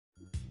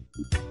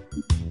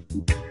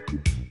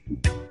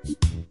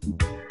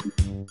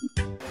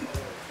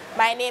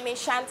My name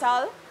is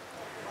Chantal,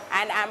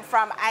 and I'm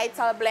from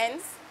Ital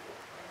Blends.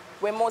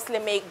 We mostly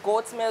make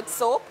goat milk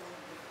soap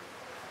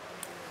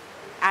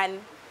and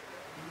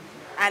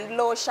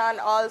lotion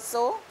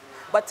also,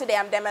 but today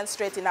I'm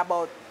demonstrating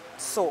about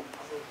soap.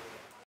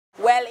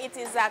 Well, it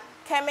is a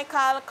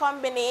chemical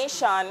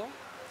combination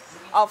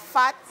of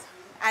fat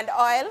and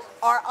oil,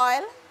 or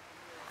oil,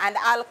 and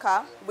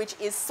alcohol, which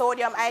is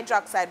sodium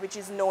hydroxide, which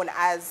is known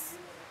as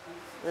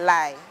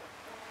lye.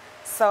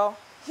 So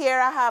here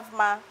I have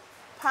my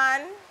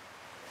pan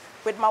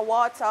with my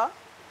water,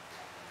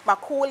 my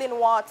cooling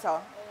water,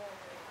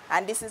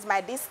 and this is my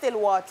distilled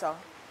water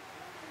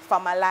for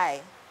my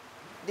lye.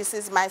 This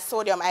is my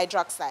sodium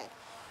hydroxide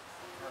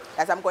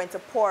that I'm going to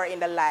pour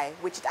in the lye,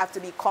 which have to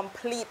be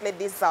completely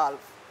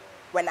dissolved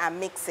when I'm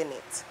mixing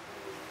it.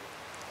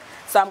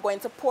 So I'm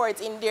going to pour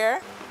it in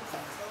there.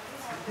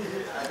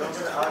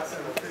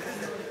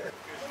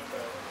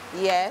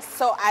 Yes,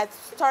 so I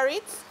stir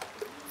it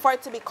for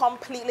it to be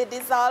completely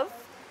dissolved.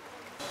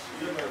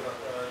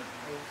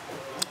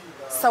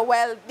 So,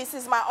 well, this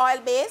is my oil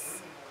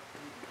base,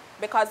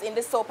 because in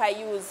the soap I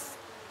use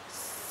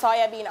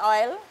soybean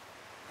oil,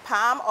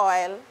 palm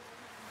oil,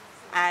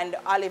 and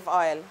olive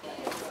oil.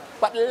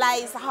 But lye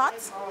is hot,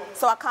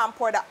 so I can't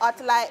pour the hot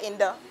lye in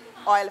the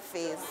oil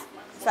phase.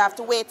 So I have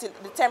to wait till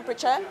the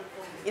temperature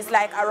is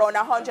like around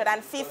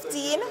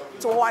 115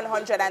 to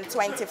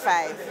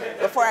 125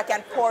 before I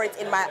can pour it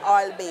in my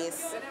oil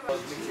base.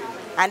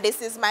 And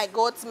this is my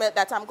goat's milk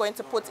that I'm going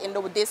to put in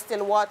the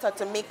distilled water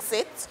to mix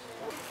it.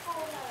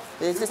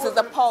 This is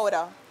the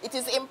powder. It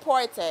is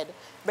imported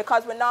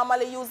because we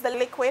normally use the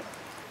liquid.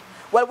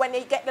 Well, when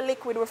you get the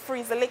liquid, we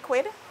freeze the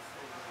liquid.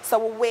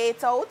 So we weigh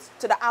it out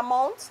to the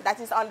amount that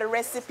is on the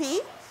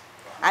recipe.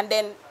 And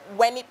then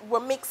when we're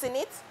mixing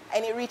it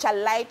and it reaches a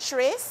light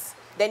trace,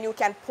 then you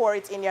can pour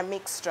it in your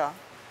mixture.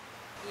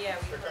 Yeah.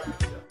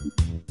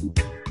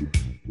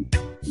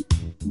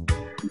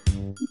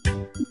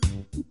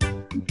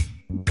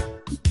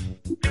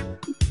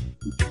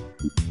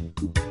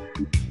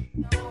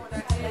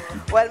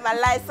 Well, my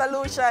lye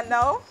solution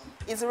now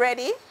is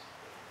ready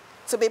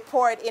to be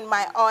poured in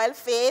my oil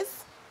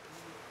phase.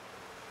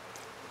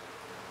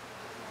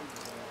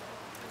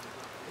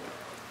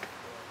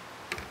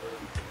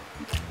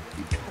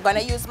 I'm going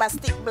to use my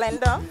stick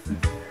blender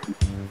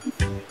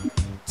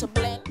to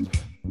blend.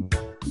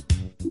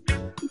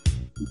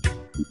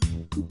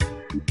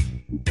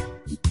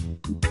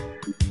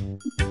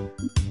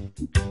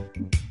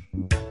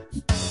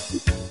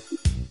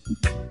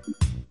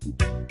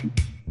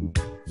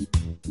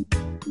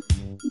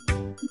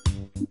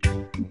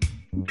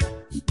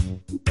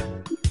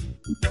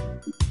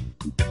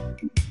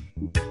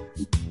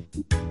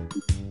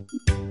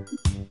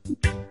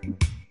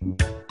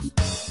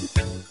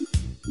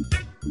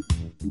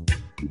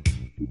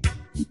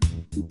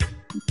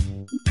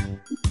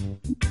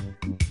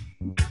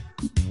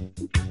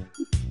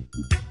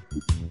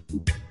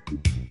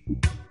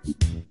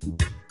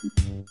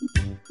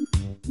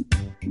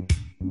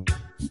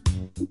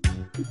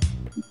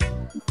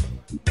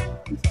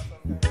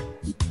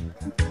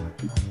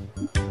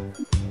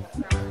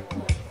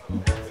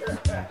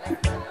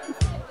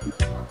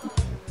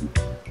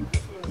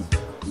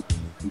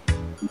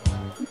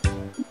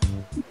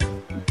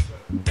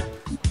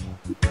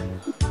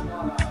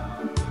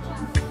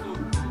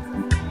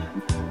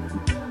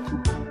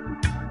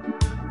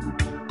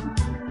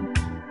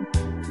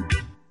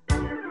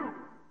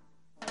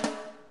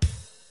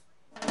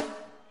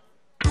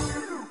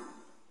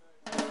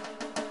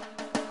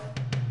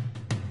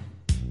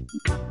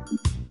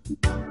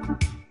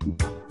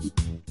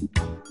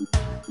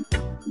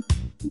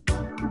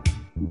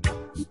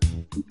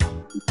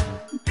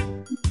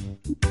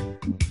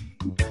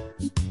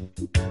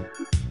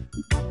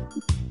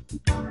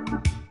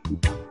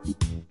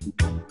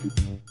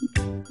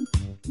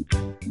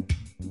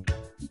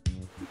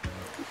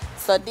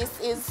 So this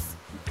is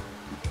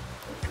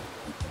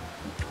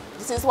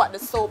what the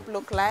soap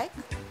look like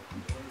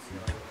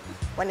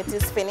when it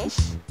is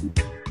finished.